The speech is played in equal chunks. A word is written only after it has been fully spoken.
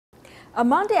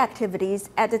Among the activities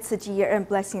at the Tzu Chi year-end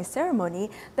blessing ceremony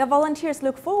that volunteers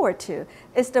look forward to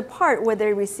is the part where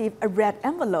they receive a red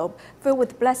envelope filled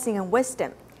with blessing and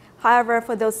wisdom. However,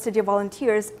 for those Tzu Chi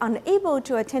volunteers unable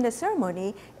to attend the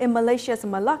ceremony in Malaysia's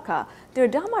Malacca, their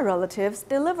dharma relatives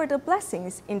deliver the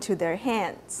blessings into their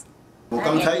hands.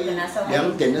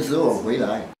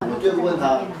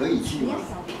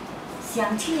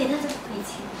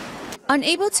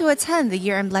 Unable to attend the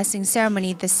year-end blessing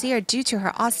ceremony this year due to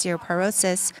her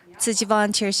osteoporosis, Tzu Chi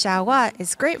volunteer Xiaohua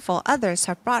is grateful others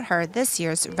have brought her this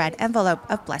year's red envelope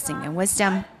of blessing and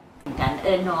wisdom.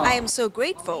 I am so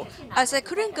grateful, as I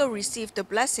couldn't go receive the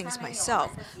blessings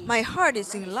myself. My heart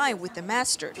is in line with the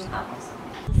masters.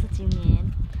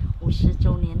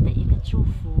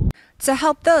 To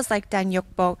help those like Dan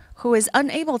Yukbo, who is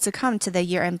unable to come to the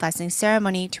year-end blessing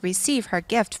ceremony to receive her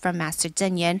gift from Master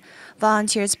Zheng Yan,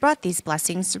 volunteers brought these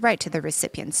blessings right to the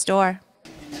recipient's door.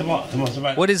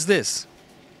 What is this?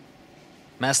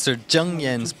 Master Zheng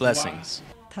Yan's blessings.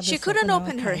 She couldn't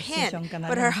open her hand,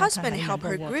 but her husband helped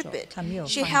her grip it.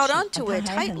 She held on to it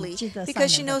tightly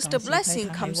because she knows the blessing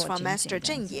comes from Master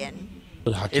Zheng Yan.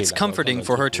 It's comforting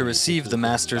for her to receive the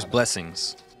Master's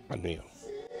blessings.